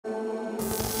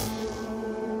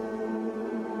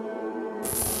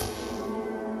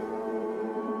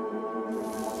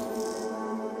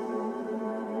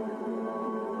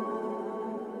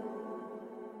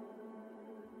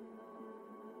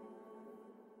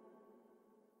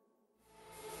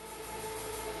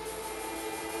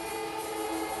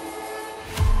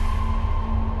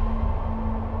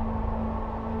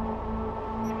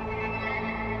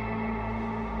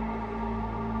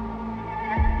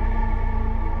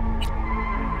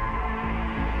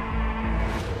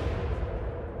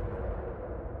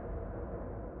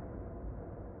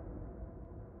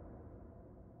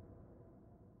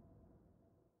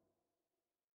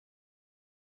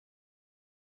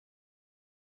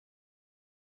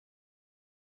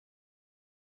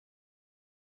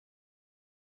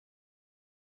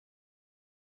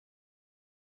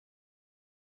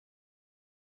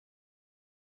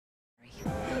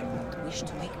wish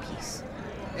to make peace.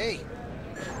 Hey,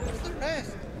 where's the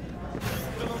rest?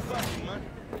 Still on fucking, man.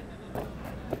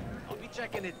 I'll be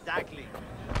checking exactly.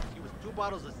 He was 2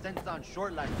 bottles of Sense on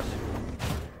short last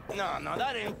time. No,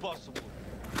 that ain't possible.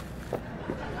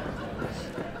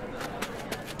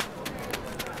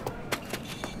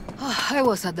 I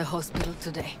was at the hospital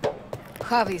today.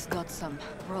 Javi's got some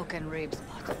broken ribs,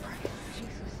 but...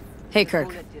 Hey,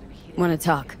 Kirk. Wanna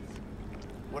talk?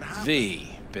 What happened?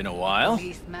 V, been a while?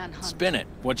 Spin it.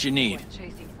 What you need?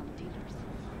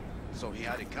 So he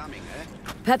had it coming,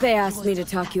 eh? Pepe asked me to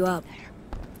talk you up.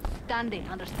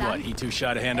 What, he too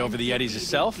shy to hand over the Eddies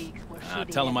himself?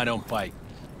 Tell him I don't bite.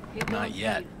 Not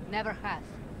yet. Never has.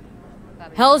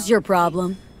 Hell's your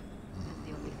problem.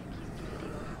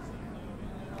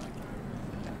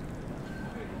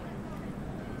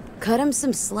 Cut him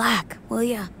some slack, will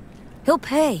ya? He'll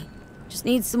pay. Just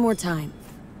needs some more time.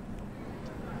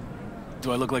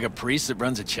 Do I look like a priest that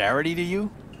runs a charity to you?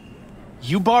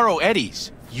 You borrow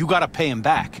Eddies, you gotta pay him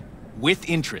back. With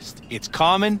interest. It's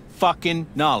common fucking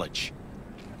knowledge.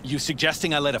 You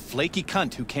suggesting I let a flaky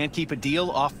cunt who can't keep a deal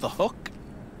off the hook?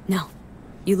 No.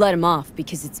 You let him off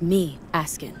because it's me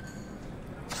asking.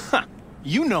 Huh.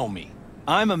 You know me.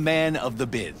 I'm a man of the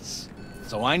biz.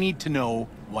 So I need to know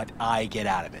what I get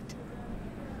out of it.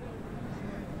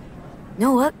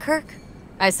 Know what, Kirk?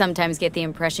 I sometimes get the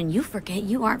impression you forget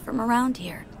you aren't from around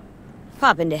here.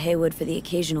 Pop into Haywood for the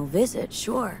occasional visit,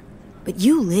 sure. But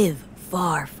you live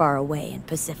far, far away in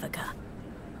Pacifica.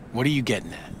 What are you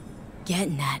getting at?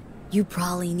 Getting at, you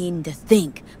probably needing to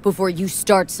think before you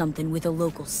start something with a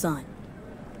local son.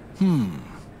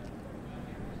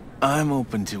 I'm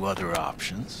open to other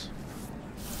options.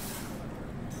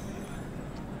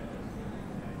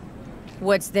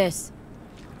 What's this?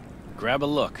 Grab a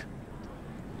look.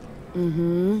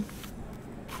 Mm-hmm.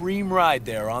 Preem ride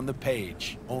there on the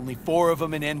page. Only 4 of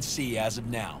them in NC as of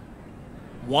now.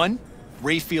 1,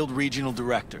 Rayfield Regional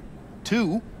Director.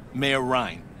 2, Mayor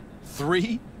Ryan.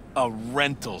 3, a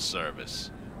rental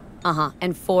service. Uh-huh.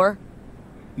 And 4?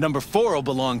 Number 4 will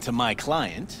belong to my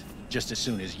client, just as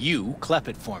soon as you clep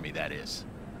it for me, that is.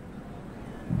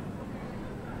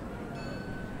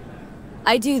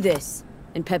 I do this,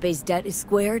 and Pepe's debt is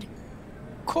squared?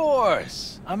 Of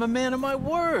course! I'm a man of my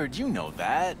word, you know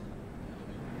that.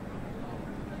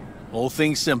 Whole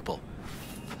thing's simple.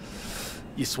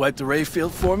 You swipe the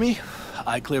Rayfield for me,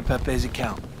 I clear Pepe's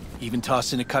account. Even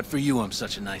toss in a cut for you, I'm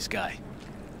such a nice guy.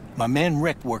 My man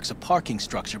Rick works a parking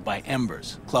structure by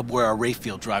Embers, club where our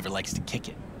Rayfield driver likes to kick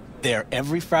it. There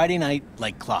every Friday night,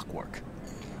 like clockwork.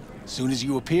 Soon as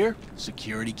you appear,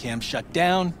 security cam shut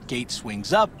down, gate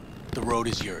swings up, the road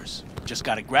is yours. Just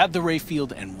gotta grab the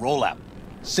Rayfield and roll out.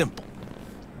 Simple.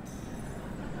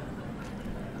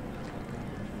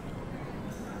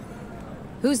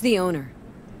 Who's the owner?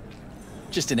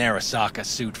 Just an Arasaka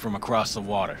suit from across the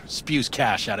water. Spews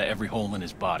cash out of every hole in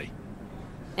his body.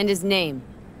 And his name?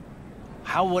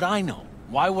 How would I know?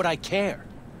 Why would I care?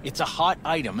 It's a hot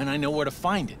item and I know where to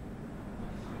find it.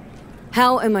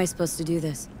 How am I supposed to do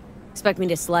this? Expect me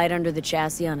to slide under the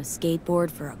chassis on a skateboard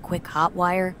for a quick hot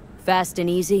wire? Fast and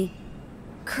easy?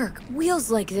 Kirk, wheels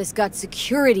like this got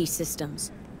security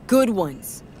systems. Good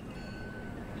ones.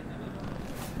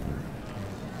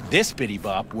 This bitty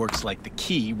bop works like the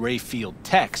key Rayfield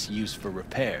techs use for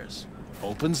repairs.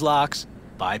 Opens locks,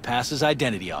 bypasses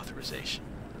identity authorization.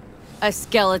 A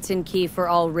skeleton key for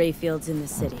all Rayfields in the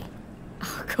city.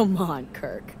 Oh, come on,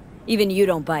 Kirk. Even you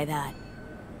don't buy that.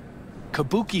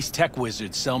 Kabuki's tech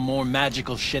wizards sell more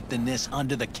magical shit than this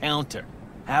under the counter.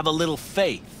 Have a little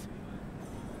faith.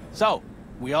 So,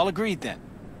 we all agreed then.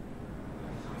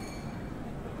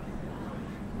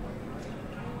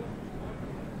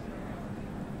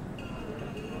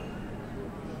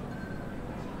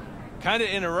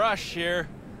 Kinda in a rush here.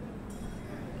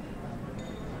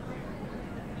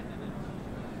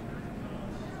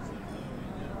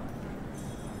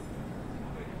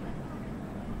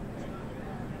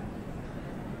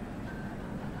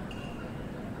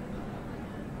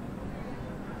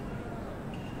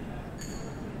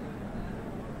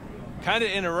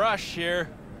 Kinda in a rush here.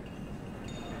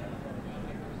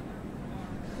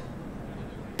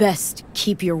 Best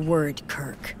keep your word,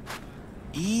 Kirk.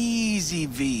 Easy,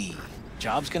 V.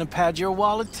 Job's gonna pad your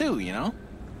wallet too, you know?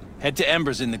 Head to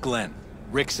Embers in the Glen.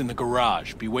 Rick's in the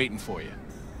garage. Be waiting for you.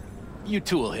 You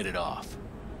two will hit it off.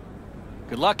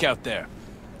 Good luck out there.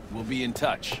 We'll be in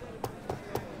touch.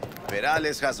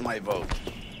 Perales has my vote.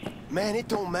 Man, it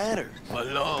don't matter.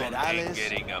 Malone ain't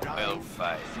getting a belt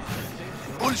fight.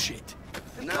 Bullshit.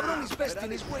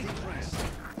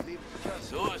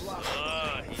 Sus,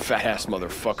 Fat-ass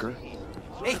motherfucker.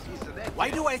 Hey, why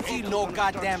do I see no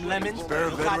goddamn lemons? Spare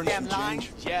No veterans goddamn some lime?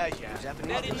 change? Yeah.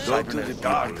 Go to the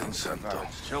garden, Santo.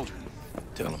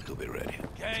 Tell them to be ready.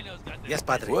 Yes,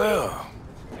 Padre. Well,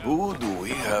 who do we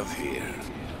have here?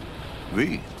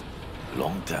 We?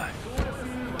 Long time.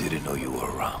 Didn't know you were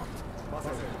around.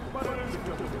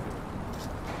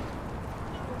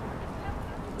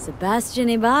 Sebastian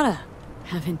Ibarra.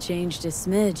 Haven't changed a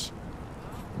smidge.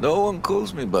 No one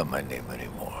calls me by my name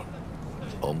anymore.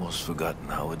 Almost forgotten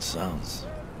how it sounds.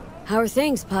 How are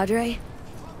things, Padre?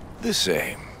 The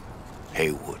same.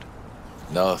 Haywood.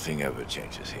 Nothing ever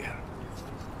changes here.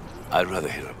 I'd rather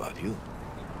hear about you.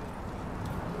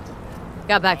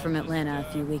 Got back from Atlanta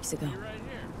a few weeks ago.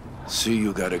 See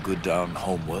you got a good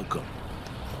down-home welcome.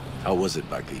 How was it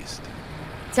back east?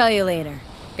 Tell you later.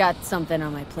 Got something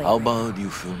on my plate. How right now. about you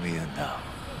fill me in now?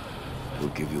 We'll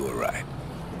give you a ride.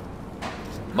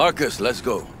 Marcus, let's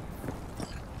go.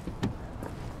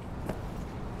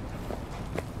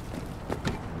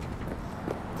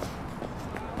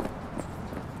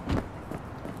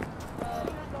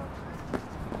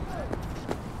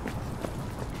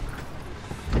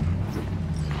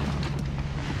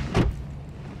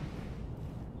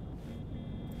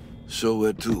 So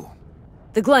where to?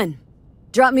 The Glen.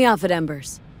 Drop me off at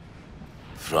Embers.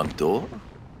 Front door?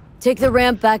 Take the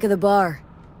ramp back of the bar.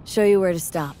 Show you where to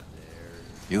stop.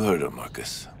 You heard her,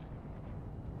 Marcus.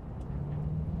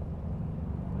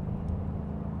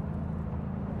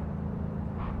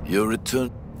 Your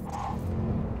return...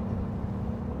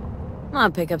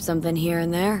 I'll pick up something here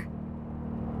and there.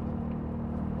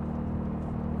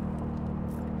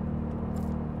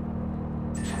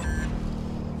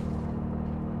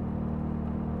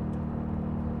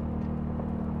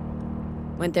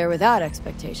 Went there without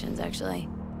expectations, actually.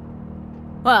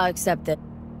 Well, except that...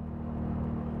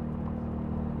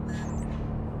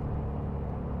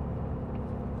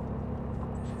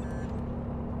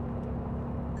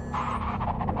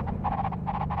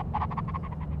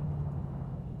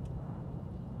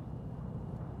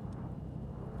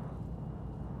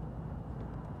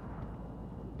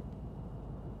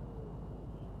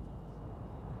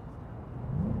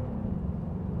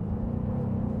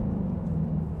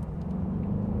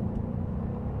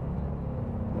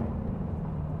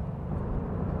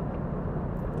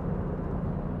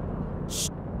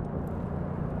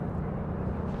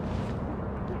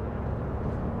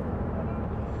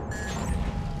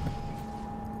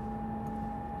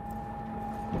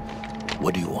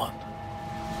 What do you want?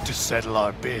 To settle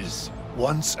our biz,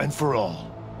 once and for all.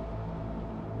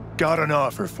 Got an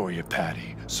offer for you,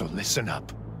 Patty, so listen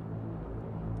up.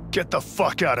 Get the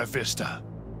fuck out of Vista.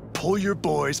 Pull your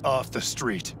boys off the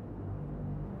street.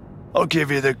 I'll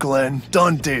give you the Glen.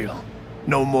 Done deal.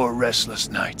 No more restless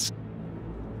nights.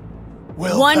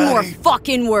 Well, One more Patty,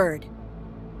 fucking word!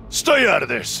 stay out of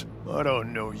this. I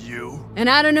don't know you. And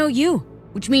I don't know you,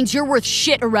 which means you're worth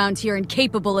shit around here and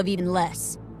capable of even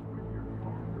less.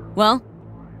 Well,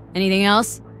 anything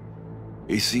else?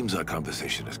 It seems our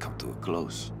conversation has come to a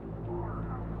close.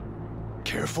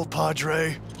 Careful,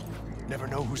 Padre. Never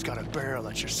know who's got a barrel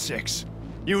at your six.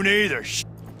 You neither,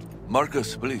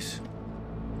 Marcus, please.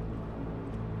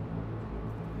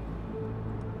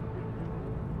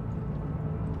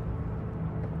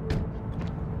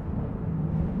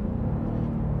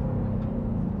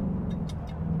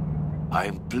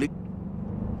 I'm pleased.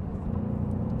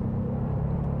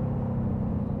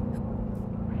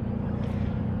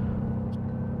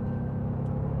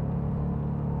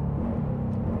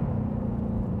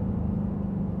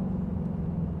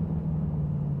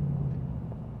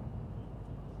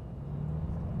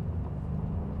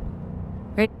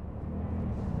 Right.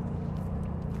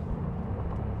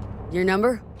 Your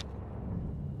number?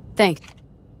 Thanks.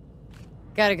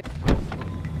 Gotta go.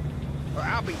 Well,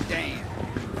 I'll be damned.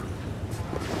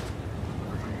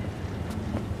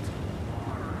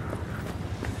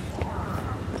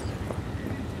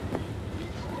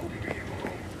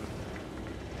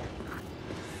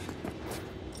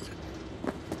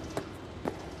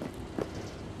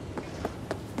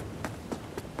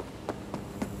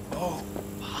 Oh,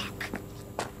 fuck.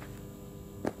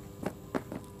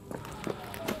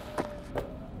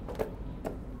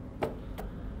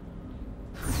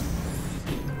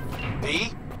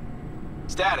 B?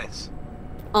 Status.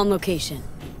 On location.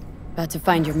 About to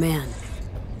find your man.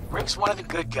 Rick's one of the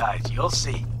good guys, you'll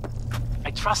see.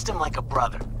 I trust him like a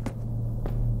brother.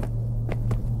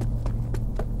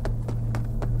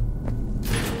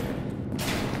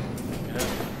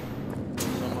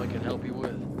 Something I can help you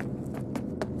with.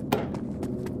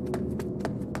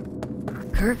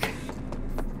 Kirk?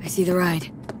 I see the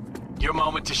ride. Your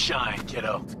moment to shine,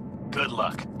 kiddo. Good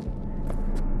luck.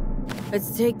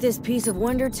 Let's take this piece of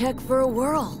wonder tech for a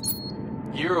whirl.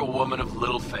 You're a woman of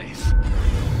little faith.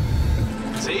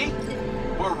 See?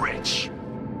 We're rich.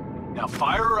 Now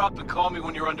fire her up and call me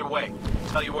when you're underway.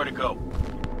 Tell you where to go.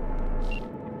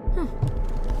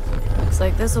 Looks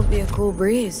like this'll be a cool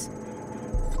breeze.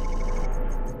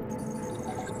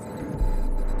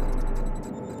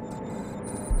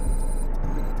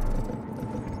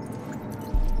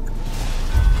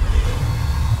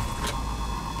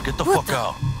 Get the fuck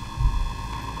out.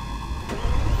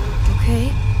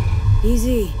 Okay,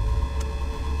 easy.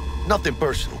 Nothing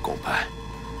personal, compa.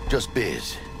 Just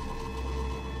biz.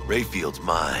 Rayfield's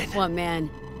mine. What, man?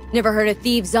 Never heard of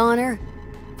thieves' honor?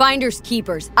 Finders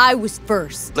keepers. I was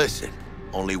first. Listen,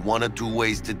 only one or two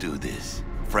ways to do this.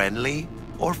 Friendly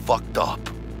or fucked up.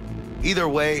 Either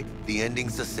way, the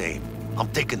ending's the same. I'm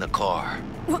taking the car.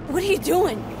 What are you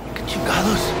doing?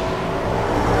 Chingados?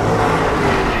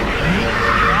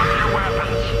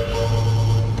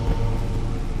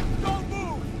 Don't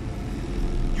move!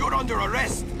 You're under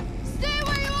arrest! Stay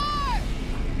where you are!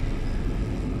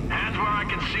 Hands where I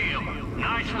can see them.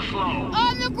 Nice and slow.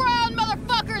 On the ground,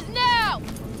 motherfuckers, now!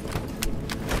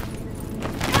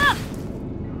 Ah!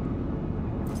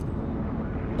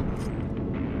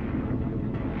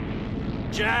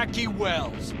 Jackie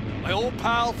Wells, my old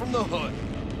pal from the hood.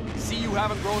 See you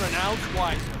haven't grown an ounce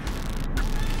wiser.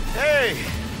 Hey!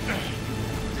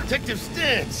 Detective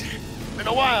Stintz. Been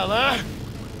a while, huh?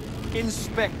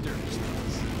 Inspector.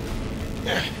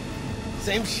 Yeah,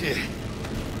 same shit.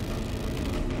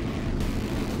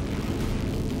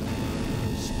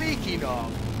 Speaking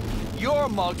of, your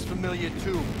mug's familiar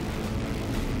too.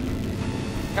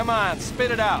 Come on,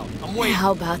 spit it out. I'm waiting.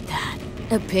 How about that?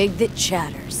 A pig that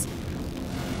chatters.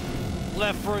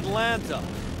 Left for Atlanta,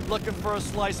 looking for a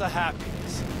slice of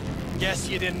happiness. Guess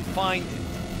you didn't find it.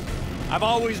 I've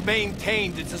always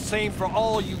maintained it's the same for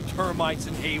all you termites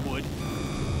in Haywood.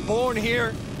 Born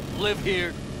here, live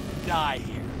here, die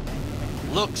here.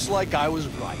 Looks like I was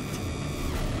right.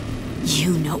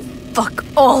 You know fuck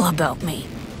all about me.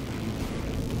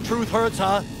 Truth hurts,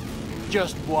 huh?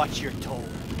 Just watch your tone.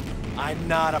 I'm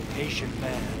not a patient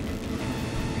man.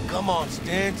 Come on,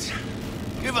 Stintz.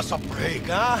 Give us a break,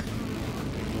 huh?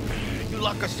 You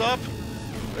lock us up,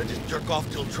 we'll just jerk off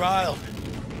till trial.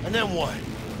 And then what?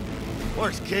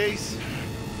 Worst case,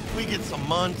 we get some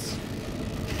months.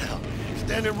 Hell,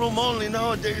 standing room only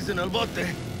nowadays in El Bote.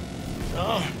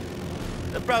 So,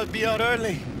 they'll probably be out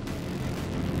early.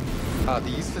 Are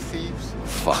these the thieves?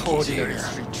 Fuck, he's Ordinary here.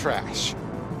 street trash.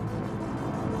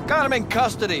 Got him in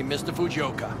custody, Mr.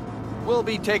 Fujioka. We'll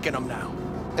be taking him now.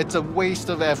 It's a waste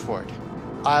of effort.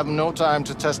 I have no time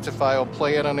to testify or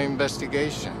play at an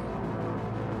investigation.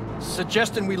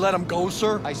 Suggesting we let him go,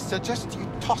 sir? I suggest you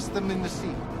toss them in the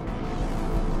sea.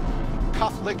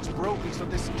 Cuff legs broken so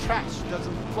this trash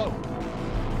doesn't float.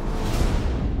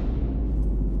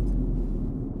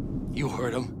 You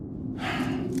heard him.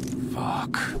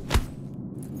 Fuck.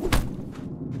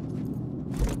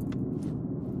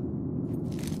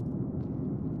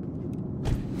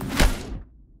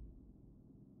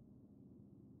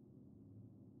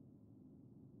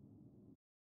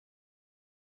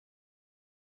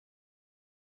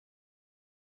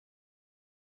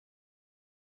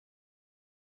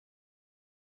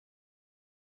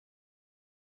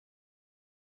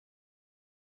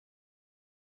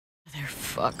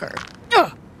 Motherfucker.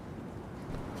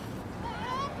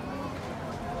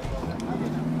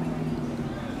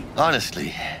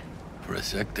 Honestly, for a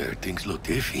sec there, things looked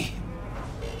iffy.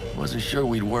 Wasn't sure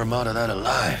we'd worm out of that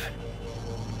alive.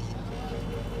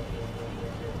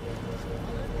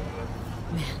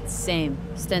 Man, same.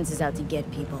 Stentz is out to get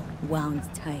people. Wound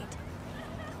tight.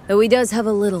 Though he does have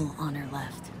a little honor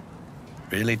left.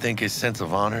 Really think his sense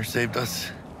of honor saved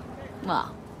us?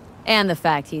 Well, and the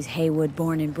fact he's Haywood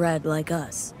born and bred like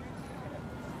us.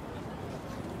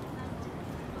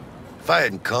 If I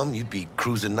hadn't come, you'd be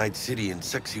cruising Night City in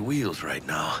sexy wheels right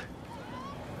now.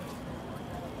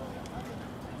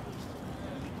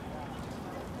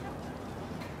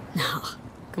 No,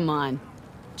 come on.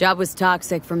 Job was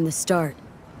toxic from the start.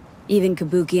 Even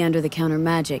Kabuki under-the-counter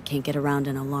magic can't get around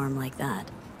an alarm like that.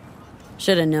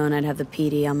 Should've known I'd have the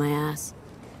PD on my ass.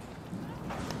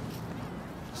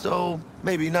 So,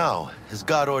 maybe now, as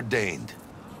God ordained.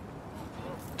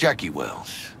 Jackie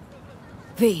Wells.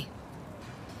 V.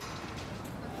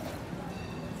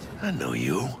 I know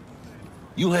you.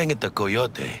 You hang at the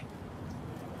Coyote.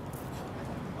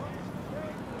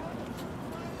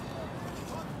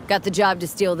 Got the job to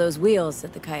steal those wheels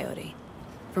at the Coyote.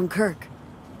 From Kirk.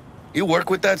 You work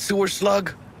with that sewer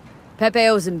slug? Pepe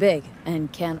owes him big,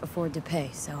 and can't afford to pay,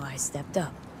 so I stepped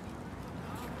up.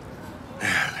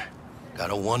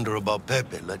 Gotta wonder about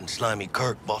Pepe letting slimy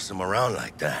Kirk boss him around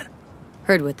like that.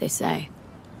 Heard what they say.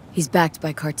 He's backed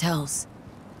by cartels.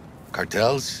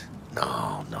 Cartels?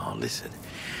 No, listen.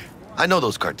 I know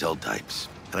those cartel types,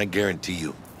 and I guarantee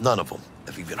you, none of them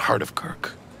have even heard of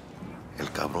Kirk. El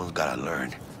cabron's gotta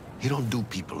learn. He don't do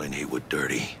people in Haywood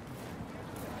dirty.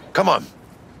 Come on,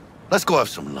 let's go have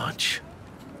some lunch.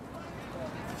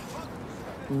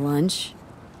 Lunch?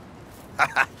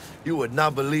 You would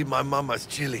not believe my mama's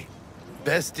chili.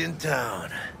 Best in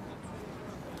town.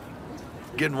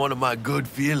 Getting one of my good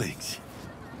feelings.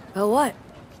 Oh, what?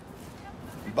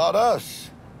 About us.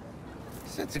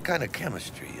 Sense a kind of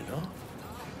chemistry, you know?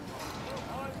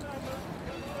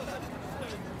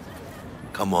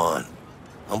 Come on.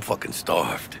 I'm fucking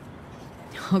starved.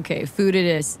 Okay, food it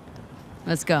is.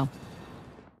 Let's go.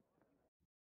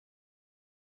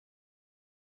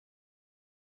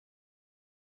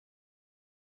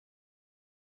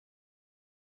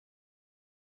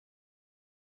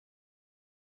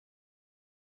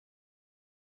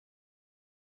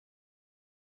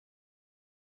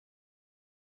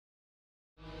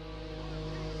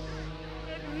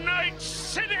 Night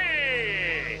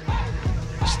City!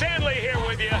 Stanley here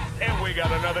with you, and we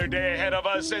got another day ahead of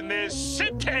us in this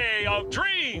city of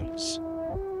dreams.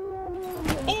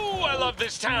 Ooh, I love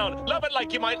this town. Love it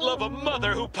like you might love a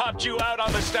mother who popped you out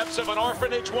on the steps of an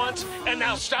orphanage once and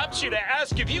now stops you to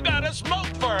ask if you got a smoke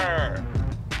for her.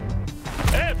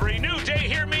 Every new day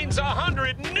here means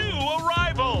 100 new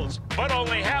arrivals, but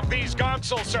only half these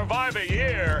gonks will survive a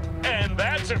year, and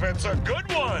that's if it's a good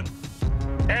one.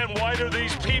 And why do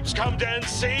these peeps come to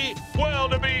NC? Well,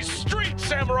 to be street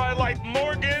samurai like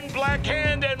Morgan,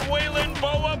 Blackhand, and Waylon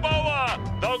Boa Boa.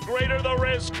 The greater the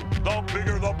risk, the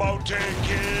bigger the bounty,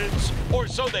 kids. Or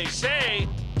so they say.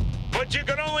 But you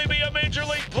can only be a major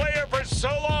league player for so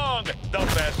long. The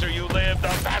faster you live, the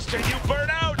faster you burn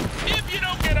out. If you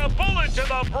don't get a bullet to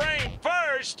the brain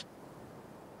first.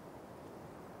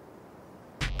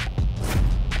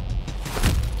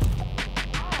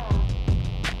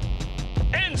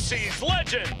 NC's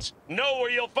legends. Know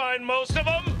where you'll find most of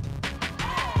them?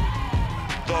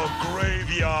 The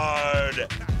graveyard.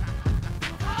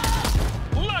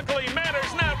 Luckily,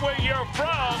 matters not where you're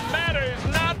from, matters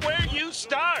not where you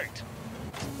start.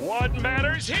 What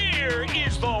matters here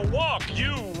is the walk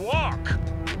you walk.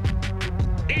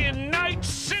 In Night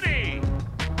City,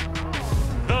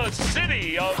 the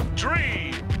city of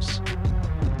dreams.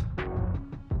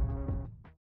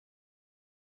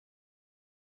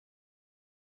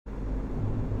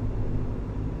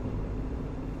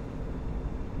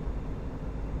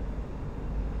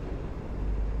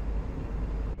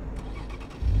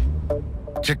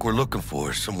 Chick we're looking for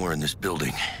is somewhere in this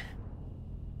building.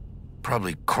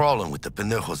 Probably crawling with the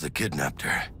pendejos that kidnapped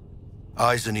her.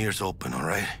 Eyes and ears open, all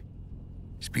right?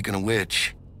 Speaking of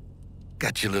which,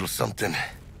 got you a little something.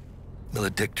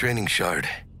 Militech training shard.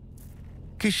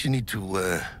 In case you need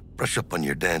to, brush up on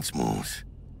your dance moves.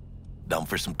 Down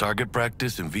for some target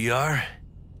practice in VR?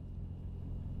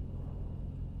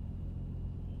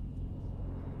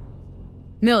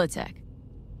 Militech.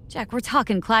 Jack, we're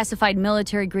talking classified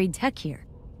military-grade tech here.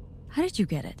 How did you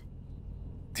get it?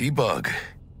 T-Bug.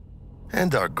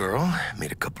 And our girl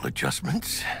made a couple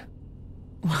adjustments.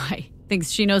 Why? Thinks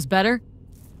she knows better?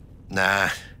 Nah.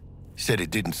 Said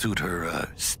it didn't suit her,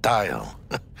 style.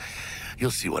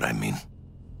 You'll see what I mean.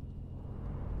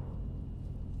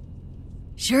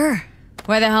 Sure.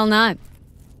 Why the hell not?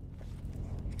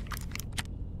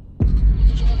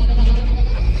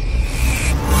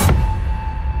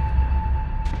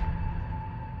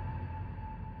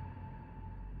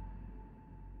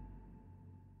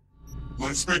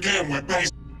 Let's begin with base.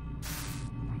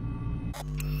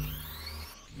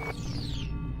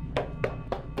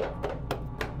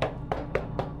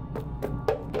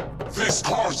 This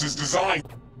course is designed.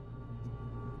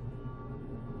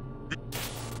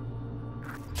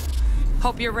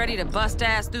 Hope you're ready to bust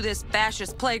ass through this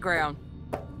fascist playground.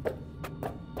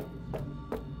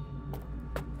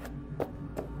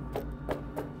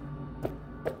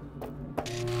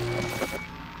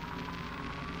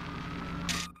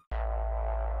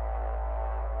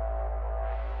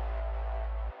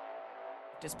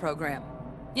 This program.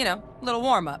 You know, little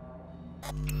warm-up.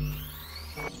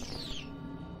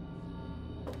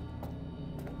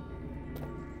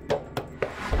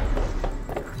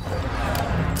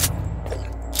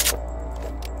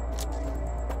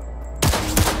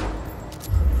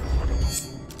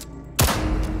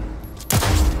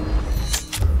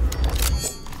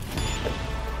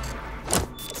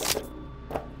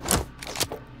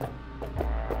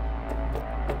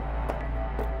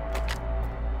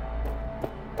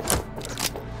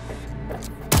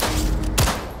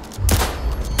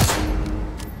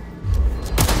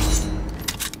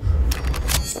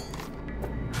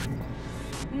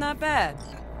 not bad.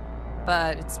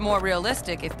 But it's more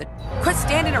realistic if the... Quit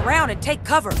standing around and take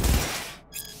cover!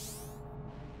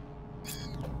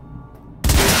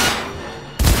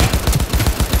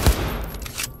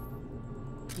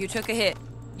 You took a hit.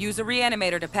 Use a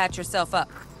reanimator to patch yourself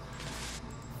up.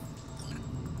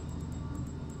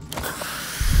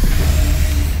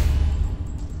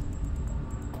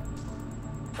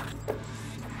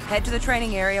 Head to the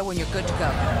training area when you're good to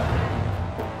go.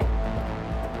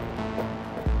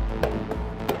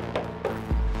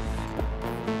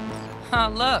 Oh,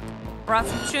 look. Brought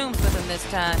some chooms with him this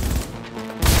time.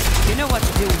 You know what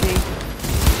to do, V.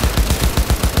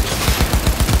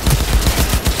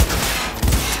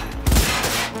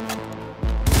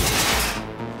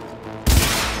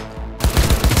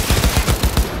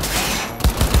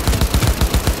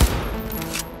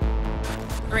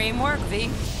 Dream work, V.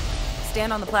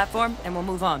 Stand on the platform and we'll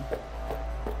move on.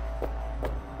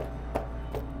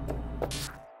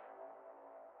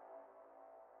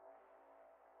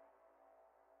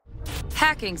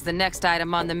 Hacking's the next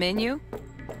item on the menu.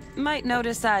 Might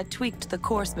notice I tweaked the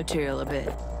course material a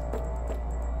bit.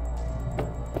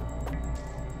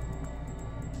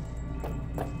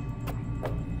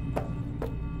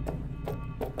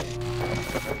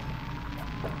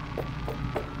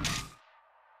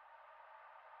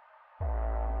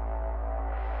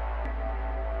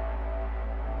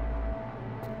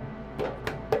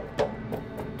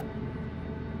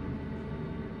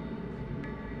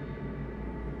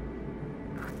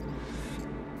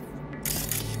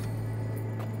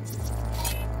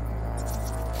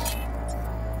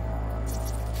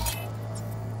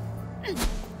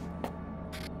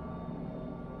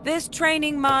 This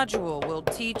training module will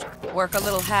teach work a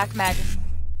little hack magic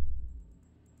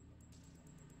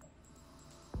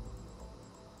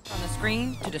on the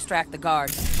screen to distract the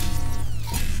guard.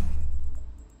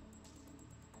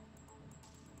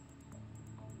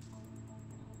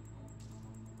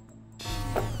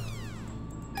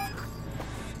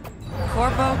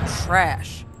 Corpo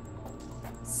trash.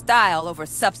 Style over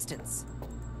substance.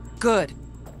 Good.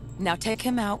 Now take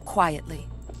him out quietly.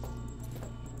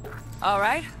 All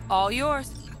right, all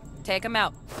yours. Take him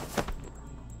out.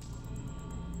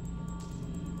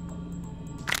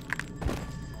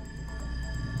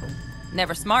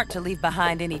 Never smart to leave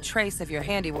behind any trace of your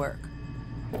handiwork.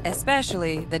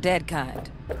 Especially the dead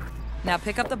kind. Now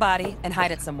pick up the body and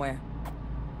hide it somewhere.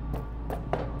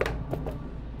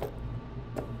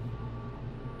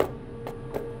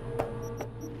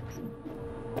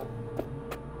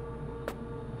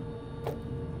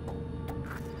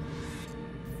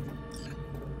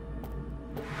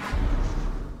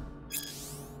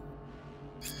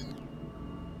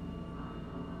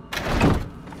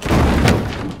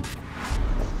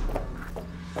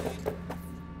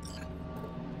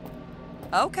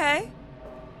 Okay.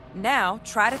 Now,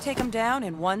 try to take him down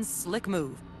in one slick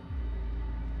move.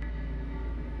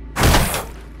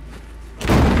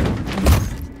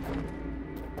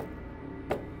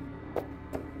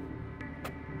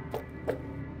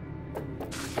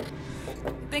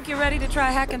 Think you're ready to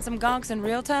try hacking some gonks in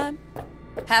real time?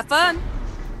 Have fun!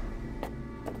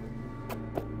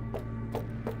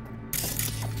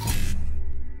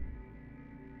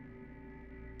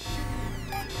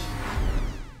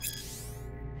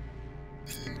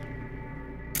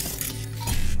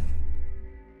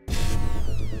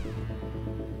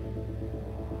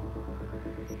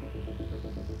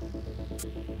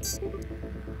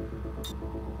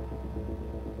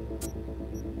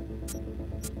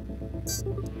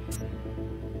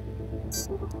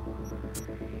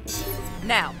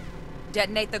 Now,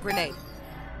 detonate the grenade.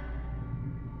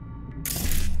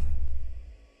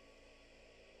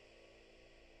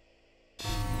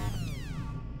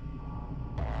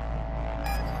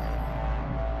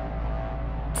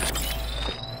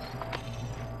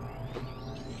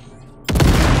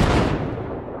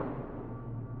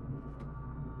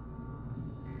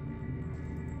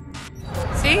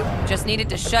 See? Just needed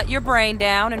to shut your brain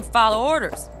down and follow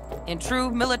orders, in true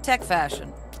Militech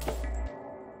fashion.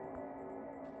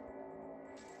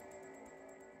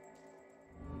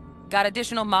 Got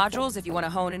additional modules if you want to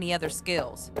hone any other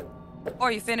skills. Or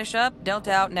you finish up,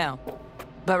 Delta out now.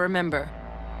 But remember,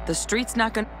 the street's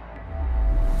not gonna...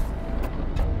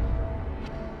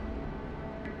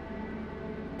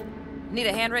 Need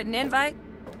a handwritten invite?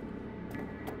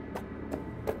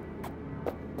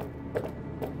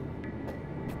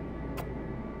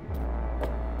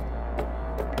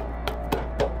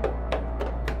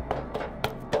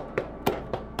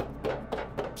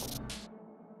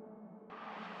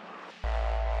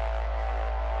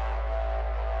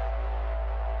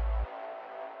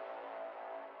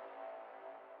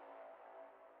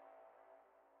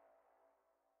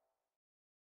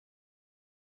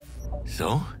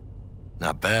 So?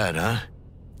 Not bad, huh?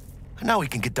 Now we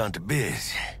can get down to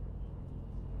biz.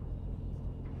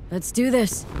 Let's do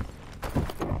this.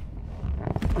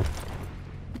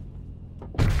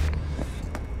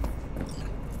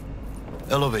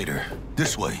 Elevator,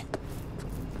 this way.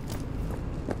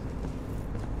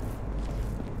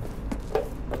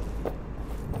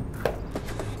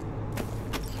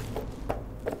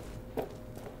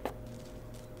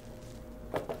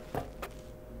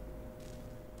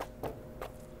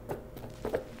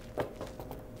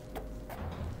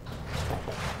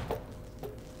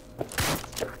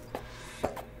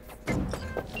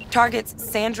 Target's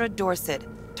Sandra Dorset.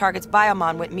 Target's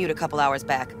biomon went mute a couple hours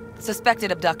back. Suspected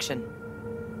abduction.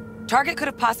 Target could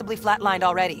have possibly flatlined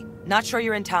already. Not sure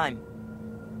you're in time.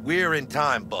 We're in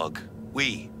time, Bug.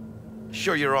 We.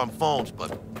 Sure you're on phones, but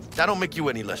that don't make you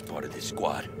any less part of this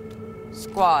squad.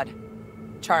 Squad.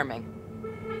 Charming.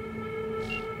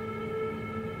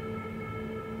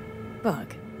 Bug,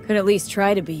 could at least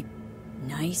try to be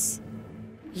nice.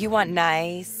 You want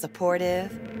nice,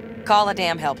 supportive? Call a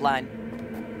damn helpline.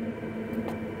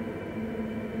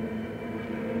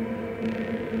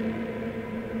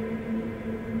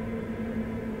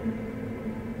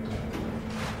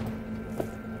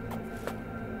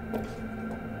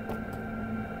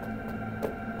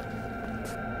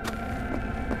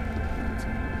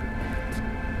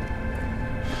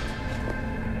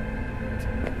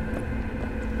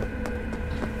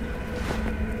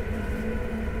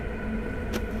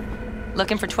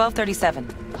 Looking for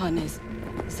 1237. Hun, is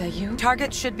that you?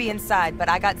 Target should be inside, but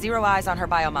I got 0 eyes on her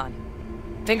biomon.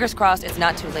 Fingers crossed it's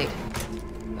not too late.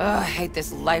 Ugh, I hate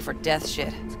this life or death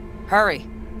shit. Hurry.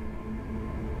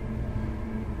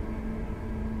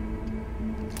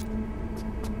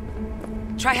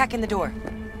 Try hacking the door.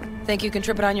 Think you can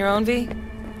trip it on your own, V?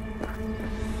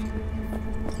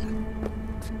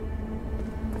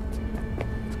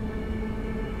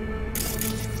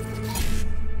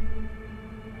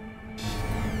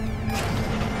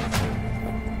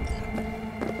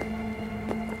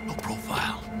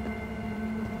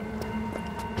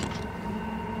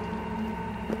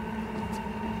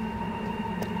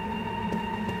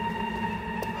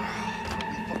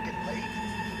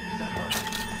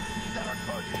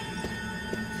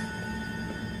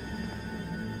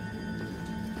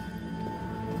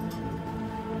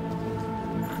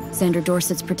 Sandra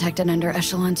Dorset's protected under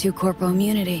Echelon 2 Corpo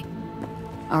immunity.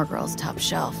 Our girl's top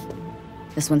shelf.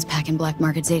 This one's packing black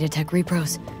market Zeta Tech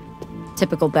repros.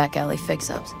 Typical back alley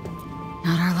fix-ups.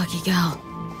 Not our lucky gal.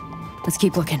 Let's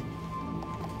keep looking.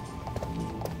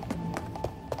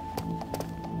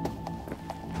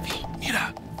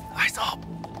 Mira, eyes up.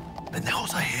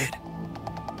 Pendejos ahead.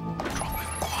 Drop it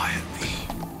quiet, V.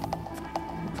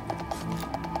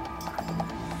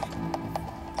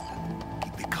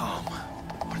 Keep it calm.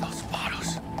 Or they'll spot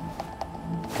us.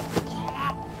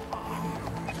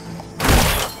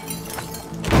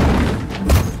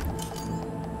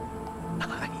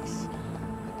 Nice.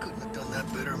 I couldn't have done that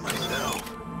better myself.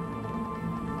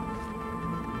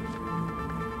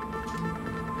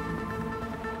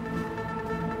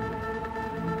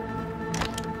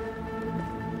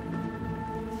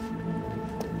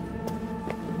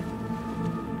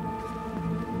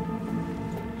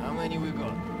 How many we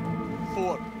got?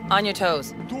 4. On your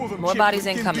toes. 2 of them More checked bodies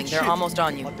with incoming. tinted They're shit, almost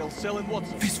on you. But they'll sell in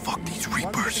Watson. Fist fuck these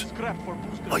Reapers.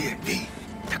 Oh yeah, V.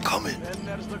 They're coming.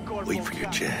 Wait for your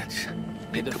chance.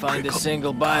 Need to find a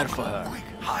single buyer for her. Quick,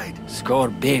 hide. Score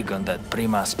big on that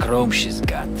Primas chrome she's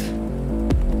got.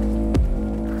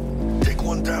 Take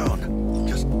one down.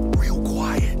 Just real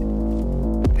quiet.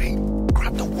 Hey,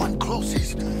 grab the one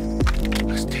closest.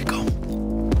 Let's take him.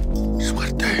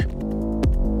 Suerte.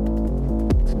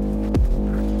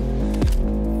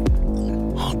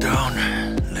 All down.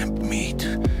 Limp meat.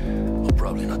 Well,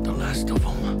 probably not the last of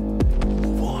them.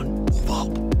 Move on. Move up.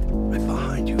 Right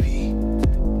behind you, V.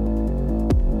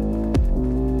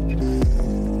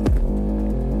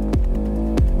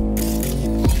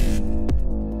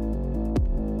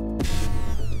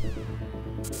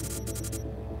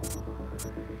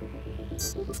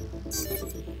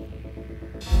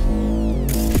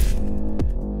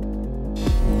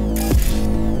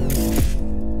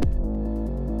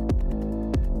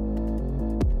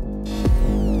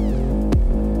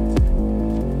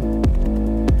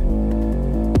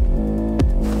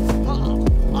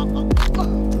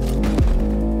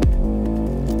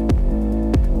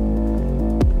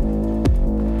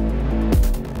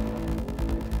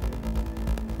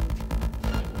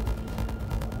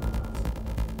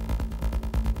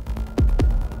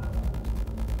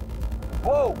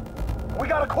 Whoa! We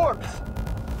got a corpse!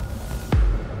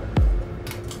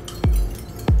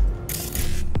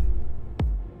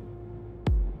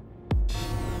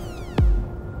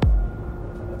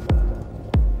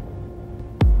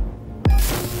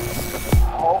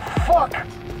 fuck!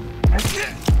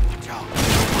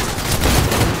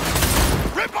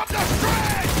 Rip up the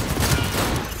string!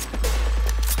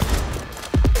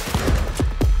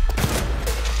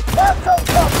 That's so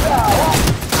tough now!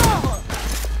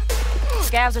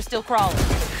 Scavs are still crawling.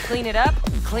 Clean it up,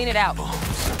 clean it out.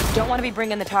 Don't want to be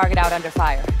bringing the target out under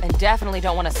fire, and definitely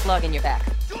don't want a slug in your back.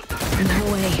 No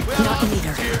way. Not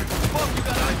neither.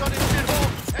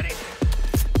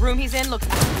 Room he's in looks...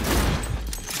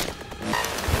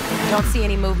 Don't see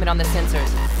any movement on the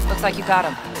sensors. Looks like you got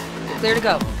him. You're clear to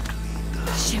go.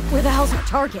 Shit, where the hell's our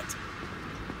target?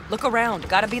 Look around.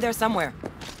 Gotta be there somewhere.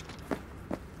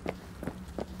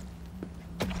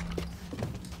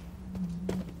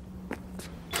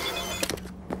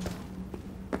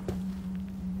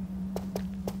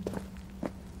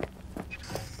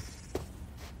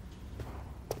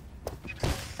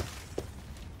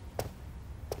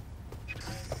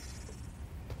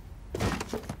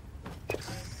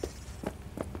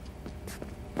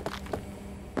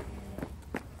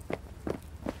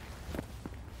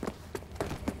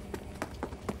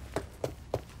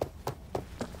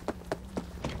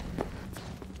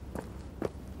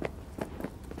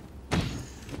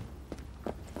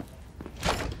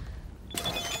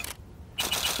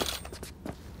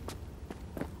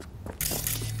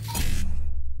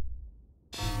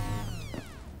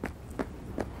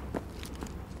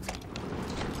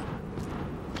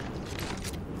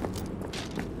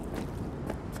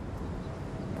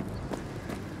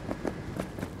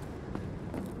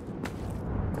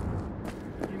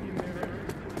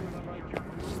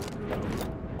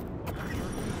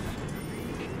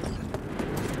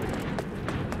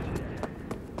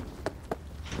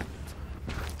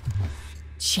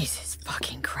 Jesus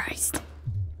fucking Christ.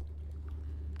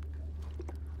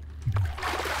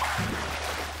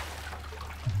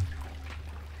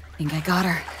 Think I got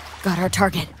her. Got our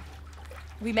target.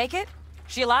 We make it?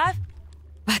 She alive?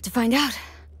 About to find out.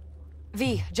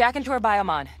 V, jack into her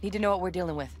biomon. Need to know what we're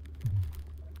dealing with.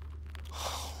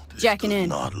 Jacking in.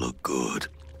 Not look good.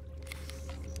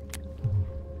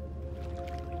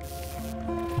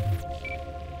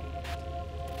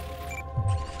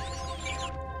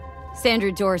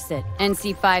 Sandra Dorset,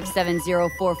 NC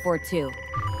 570442.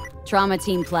 Trauma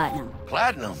Team Platinum.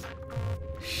 Platinum?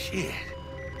 Shit.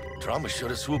 Trauma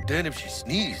should have swooped in if she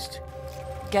sneezed.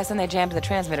 Guessing they jammed the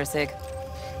transmitter, Sig.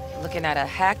 Looking at a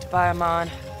hacked biomon,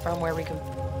 firmware recon...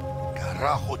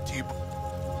 Carajo, tipo.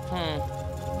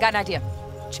 Got an idea.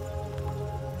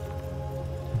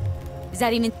 Is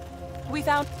that even... We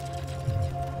found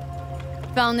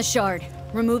the shard.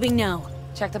 Removing now.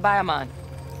 Check the biomon.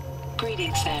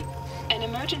 Greetings, Sam. An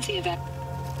emergency event.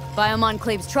 Biomon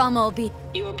claims trauma will be...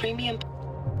 Your premium...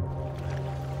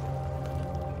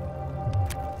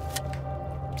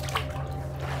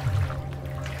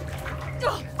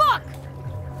 Oh, fuck!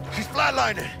 She's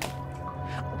flatlining.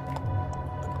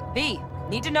 V,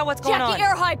 need to know what's going on. Jackie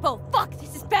air hypo! Fuck,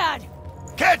 this is bad!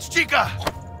 Catch, chica!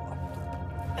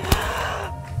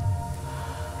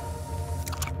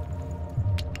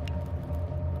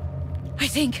 I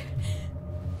think...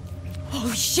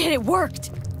 Oh shit, it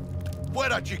worked!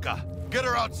 Fuera, chica. Get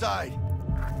her outside.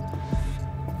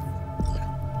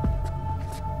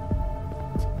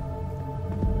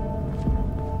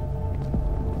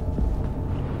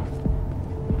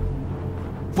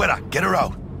 Fuera, get her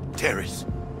out. Terrace.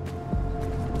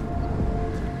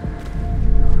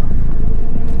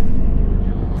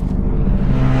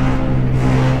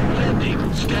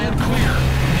 Landing. Stand clear.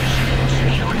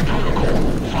 Security protocol.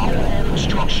 Follow all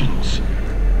instructions.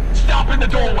 Stop in the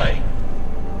doorway.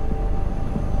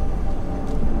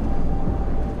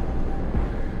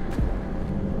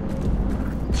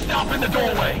 Stop in the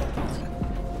doorway.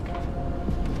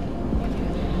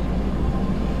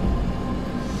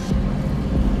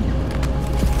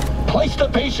 Place the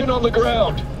patient on the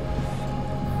ground.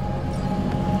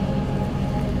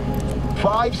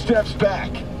 5 steps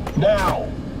back. Now.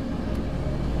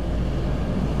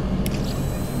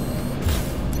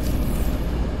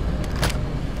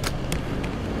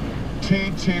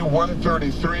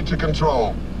 TT-133 to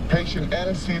control. Patient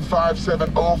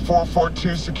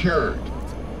NC570442 secured.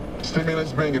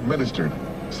 Stimulants being administered.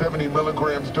 70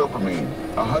 milligrams dopamine,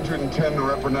 110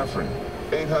 norepinephrine,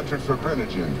 800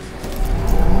 fibrinogen.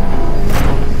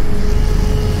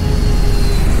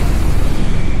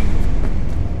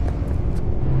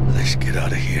 Let's get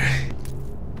out of here.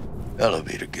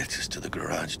 Elevator gets us to the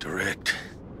garage direct.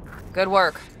 Good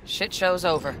work. Shit show's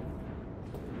over.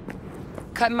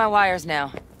 Cutting my wires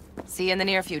now. See you in the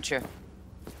near future.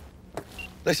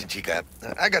 Listen, chica,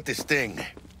 I got this thing.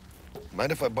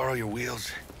 Mind if I borrow your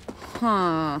wheels?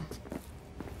 Huh.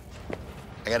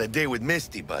 I got a date with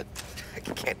Misty, but I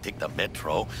can't take the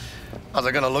metro. How's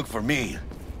it gonna look for me?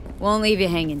 Won't leave you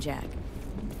hanging, Jack.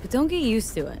 But don't get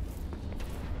used to it.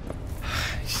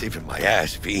 You're saving my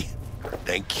ass, V.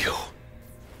 Thank you.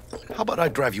 How about I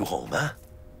drive you home, huh?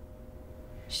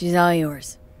 She's all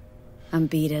yours. I'm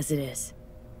beat as it is.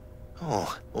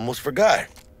 Oh, almost forgot.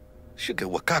 Should get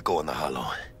Wakako on the holo.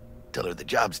 Tell her the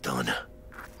job's done.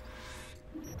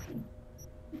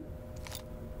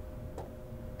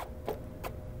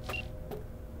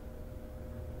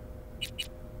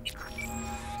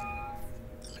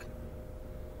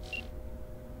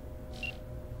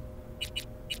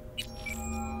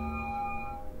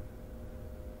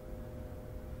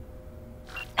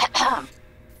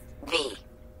 V,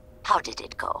 how did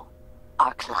it go?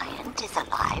 Our client is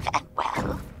alive and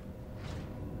well?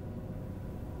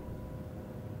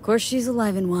 Of course she's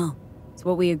alive and well. It's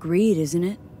what we agreed, isn't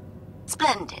it?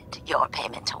 Splendid. Your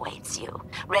payment awaits you,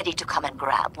 ready to come and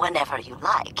grab whenever you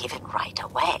like, even right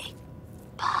away.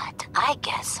 But I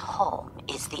guess home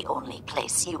is the only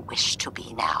place you wish to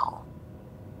be now.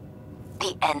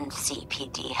 The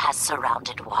NCPD has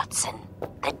surrounded Watson.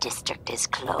 The district is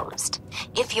closed.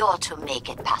 If you're to make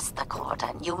it past the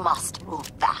cordon, you must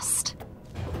move fast.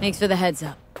 Thanks for the heads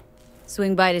up.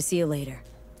 Swing by to see you later.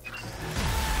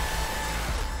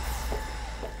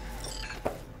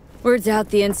 Word's out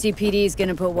the NCPD is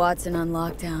gonna put Watson on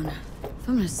lockdown. If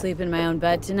I'm gonna sleep in my own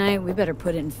bed tonight, we better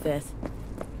put it in 5th.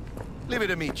 Leave it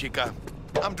to me, chica.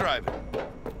 I'm driving.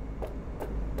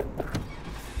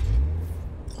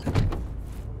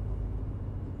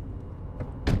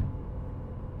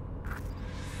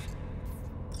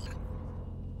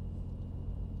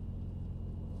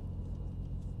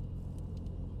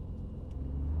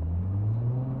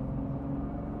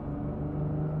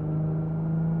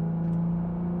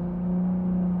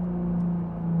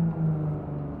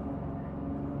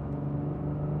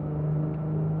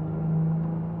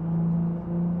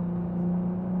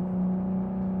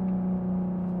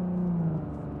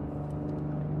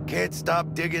 Can't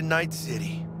stop digging Night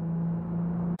City.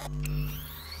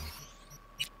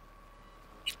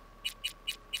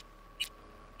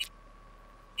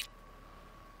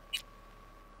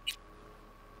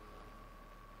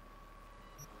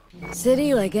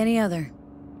 City like any other,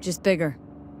 just bigger.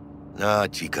 Nah,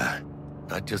 chica.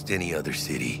 Not just any other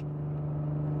city.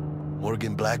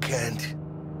 Morgan Blackhand,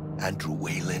 Andrew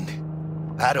Wayland,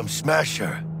 Adam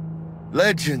Smasher.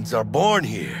 Legends are born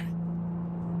here.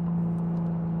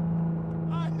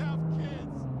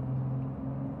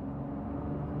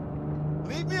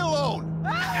 Leave me alone!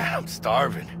 I'm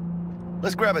starving.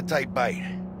 Let's grab a tight bite.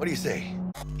 What do you say?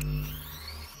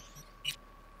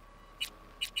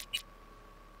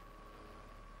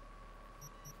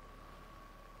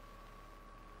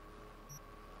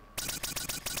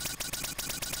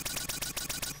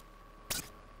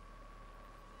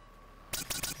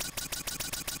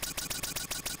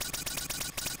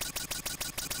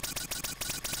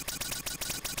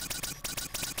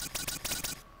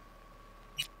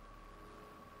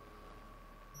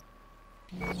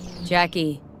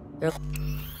 Jackie, they're...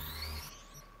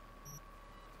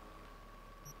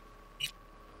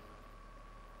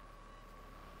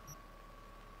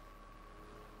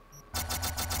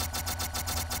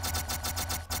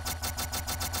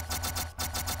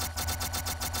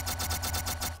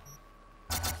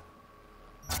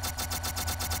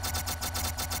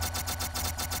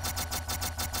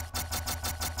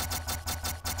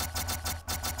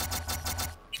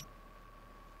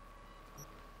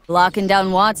 locking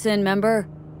down Watson, remember?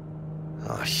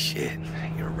 Oh, shit.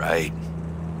 You're right.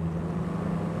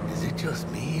 Is it just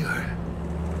me, or...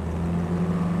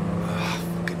 Oh,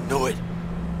 fucking knew it.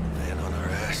 Man on our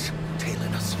ass,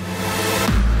 tailing us.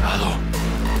 Hello.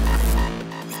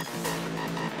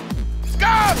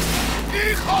 Scab!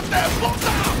 Hijo de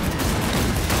puta!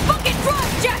 Fucking run,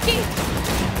 Jackie!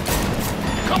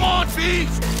 Come on, V!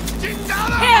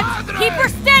 Chingada Hands! madre! Keep her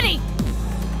steady!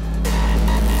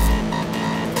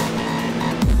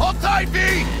 Hold tight, V!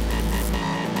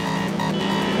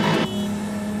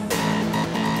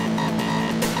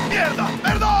 Mierda!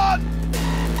 Perdón!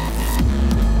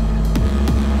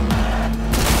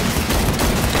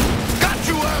 Got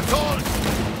you, asshole!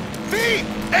 V!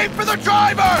 Aim for the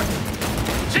driver!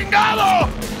 Chingado!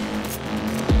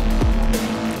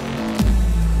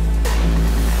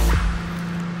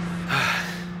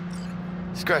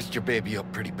 Scratched your baby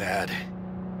up pretty bad.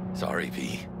 Sorry,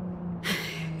 V.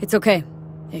 It's okay.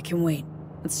 It can wait.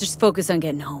 Let's just focus on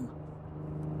getting home.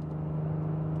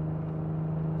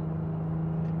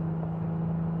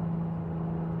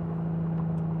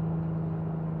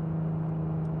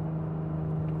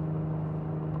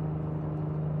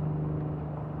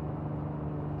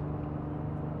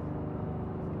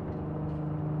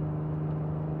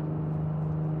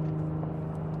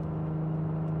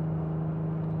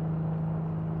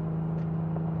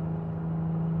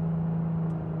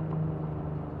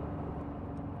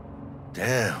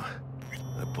 Damn.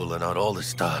 They're pulling out all the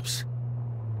stops.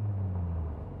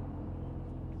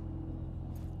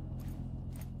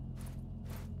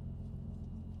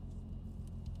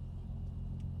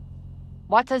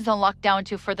 Watson's on lockdown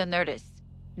to further notice.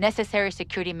 Necessary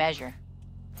security measure.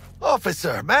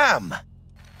 Officer, ma'am!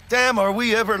 Damn, are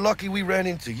we ever lucky we ran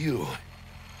into you.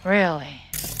 Really?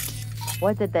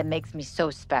 What is it that makes me so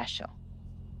special?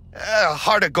 A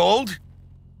heart of gold?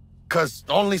 'Cause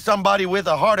only somebody with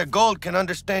a heart of gold can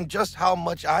understand just how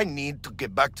much I need to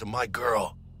get back to my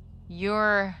girl.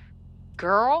 Your...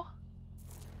 girl?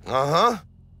 Uh-huh.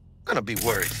 Gonna be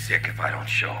worried sick if I don't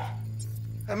show.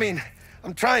 I mean,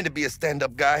 I'm trying to be a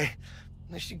stand-up guy.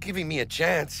 She's giving me a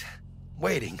chance.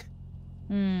 Waiting.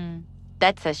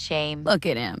 That's a shame. Look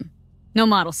at him. No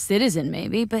model citizen,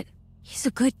 maybe, but he's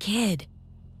a good kid.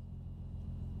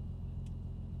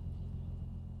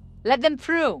 Let them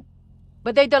through.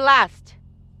 But they're the last.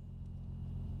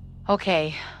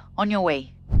 Okay, on your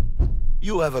way.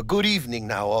 You have a good evening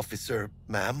now, officer,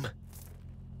 ma'am.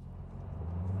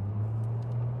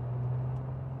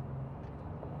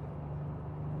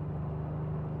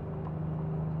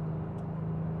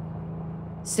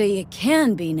 So you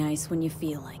can be nice when you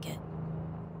feel like it.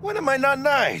 When am I not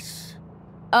nice?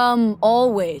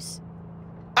 Always.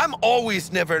 I'm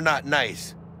always never not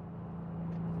nice.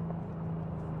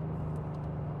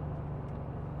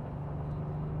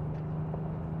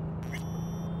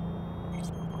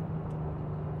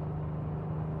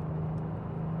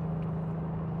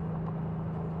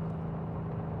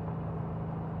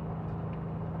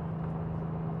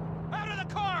 Out of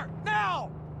the car!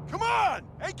 Now! Come on!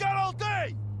 Ain't got all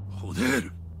day!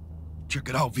 Joder. Check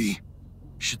it out, V.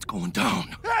 Shit's going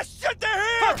down. Ah, shit, they're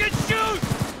here! Fucking shoot!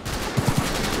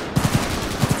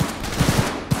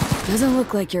 Doesn't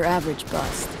look like your average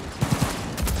bust.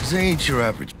 These ain't your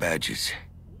average badges.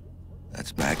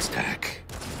 That's MaxTac.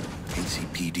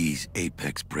 NCPD's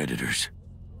apex predators.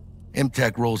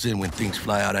 MTAC rolls in when things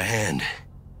fly out of hand.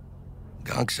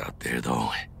 Gonk's out there,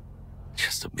 though.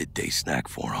 Just a midday snack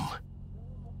for him.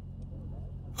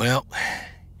 Well,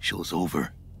 show's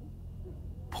over.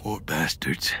 Poor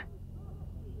bastards.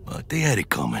 But they had it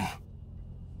coming.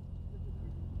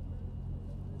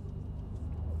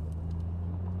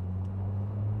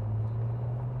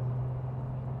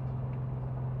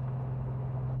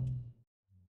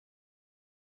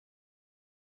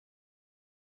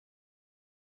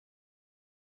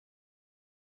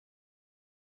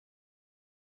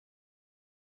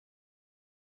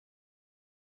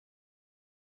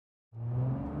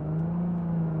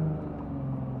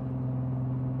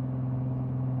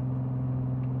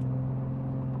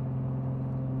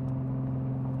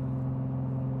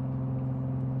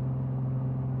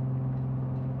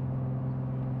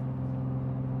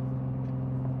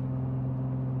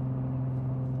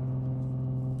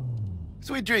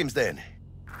 Sweet dreams, then.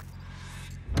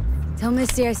 Tell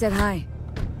Misty I said hi.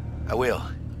 I will.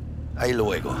 Ahí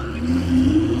luego.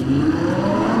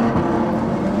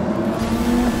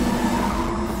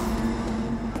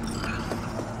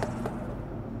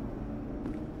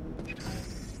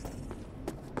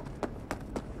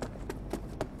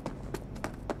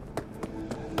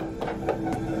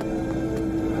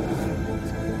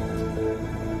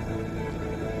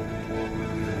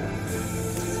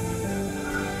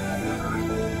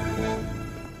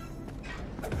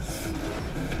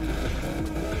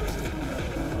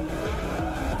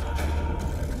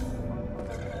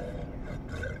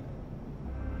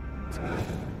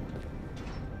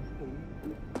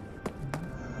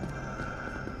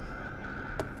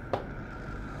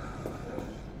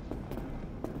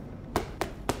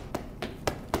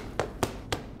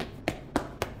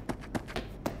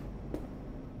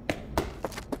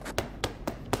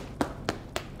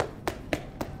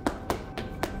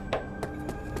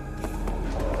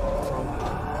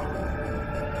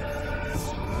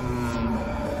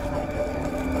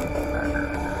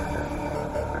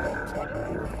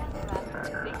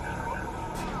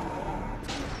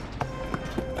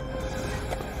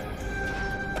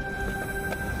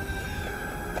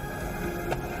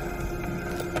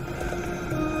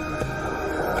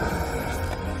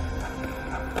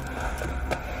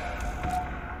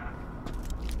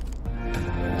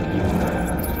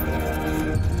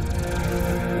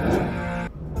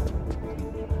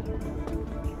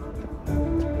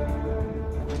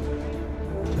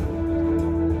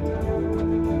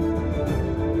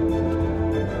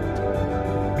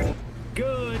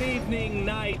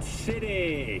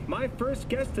 My first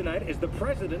guest tonight is the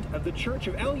president of the Church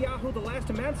of Eliyahu the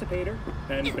Last Emancipator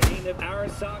and bane of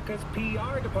Arasaka's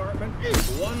PR department,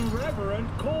 one Reverend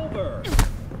Colbert.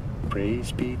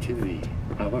 Praise be to thee,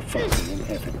 our Father in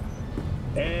heaven.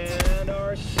 And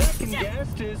our second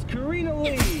guest is Karina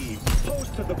Lee,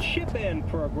 host of the Chip In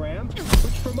program,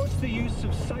 which promotes the use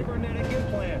of cybernetic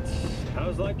implants.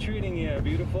 How's life treating you,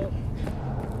 beautiful?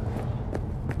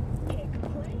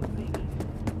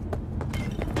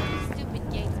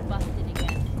 Stupid gate's busted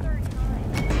again. Third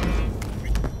time.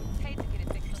 Paid to get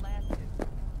it fixed the last two.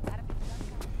 Gotta be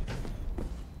done.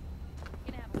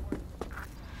 Gonna have a word.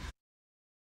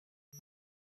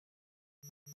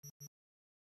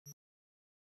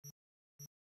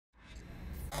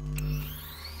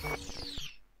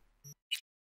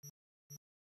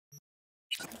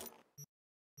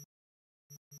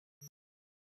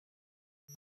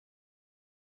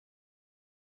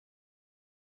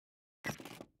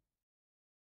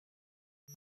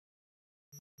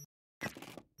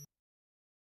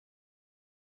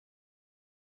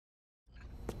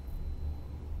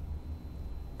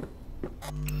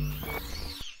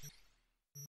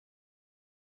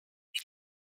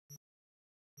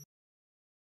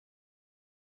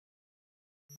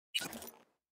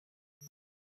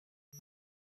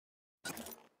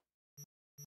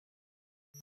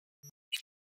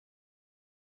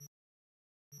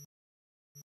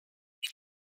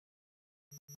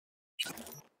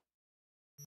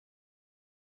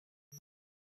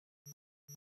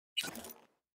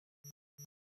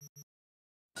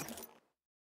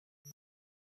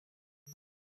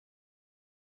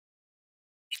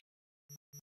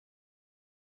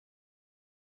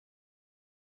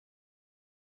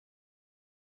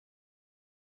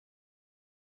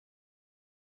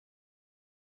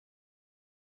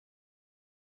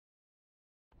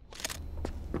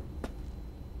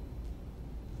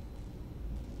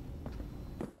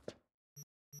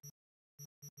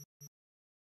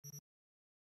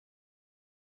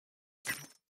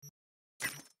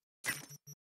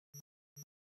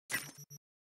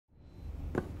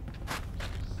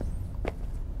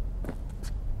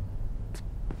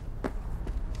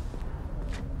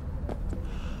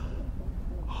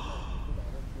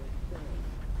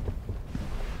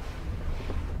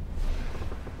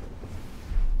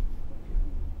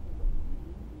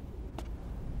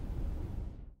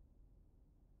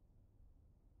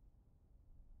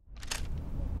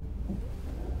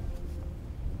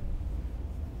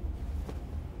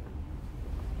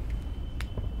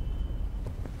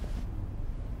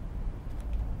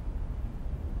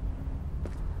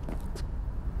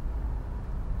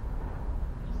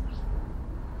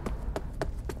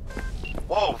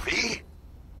 Whoa, V?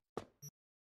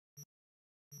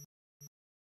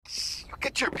 You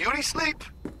get your beauty sleep?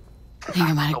 I think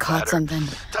I might have caught something.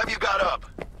 Time you got up?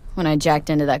 When I jacked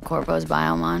into that Corpo's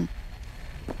biomon.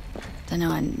 Dunno,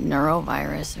 a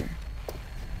neurovirus or...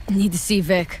 I need to see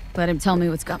Vic. Let him tell me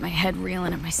what's got my head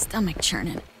reeling and my stomach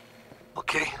churning.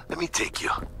 Okay, let me take you.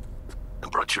 I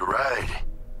brought you a ride.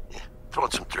 Yeah, throw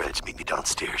on some threads, meet me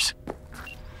downstairs.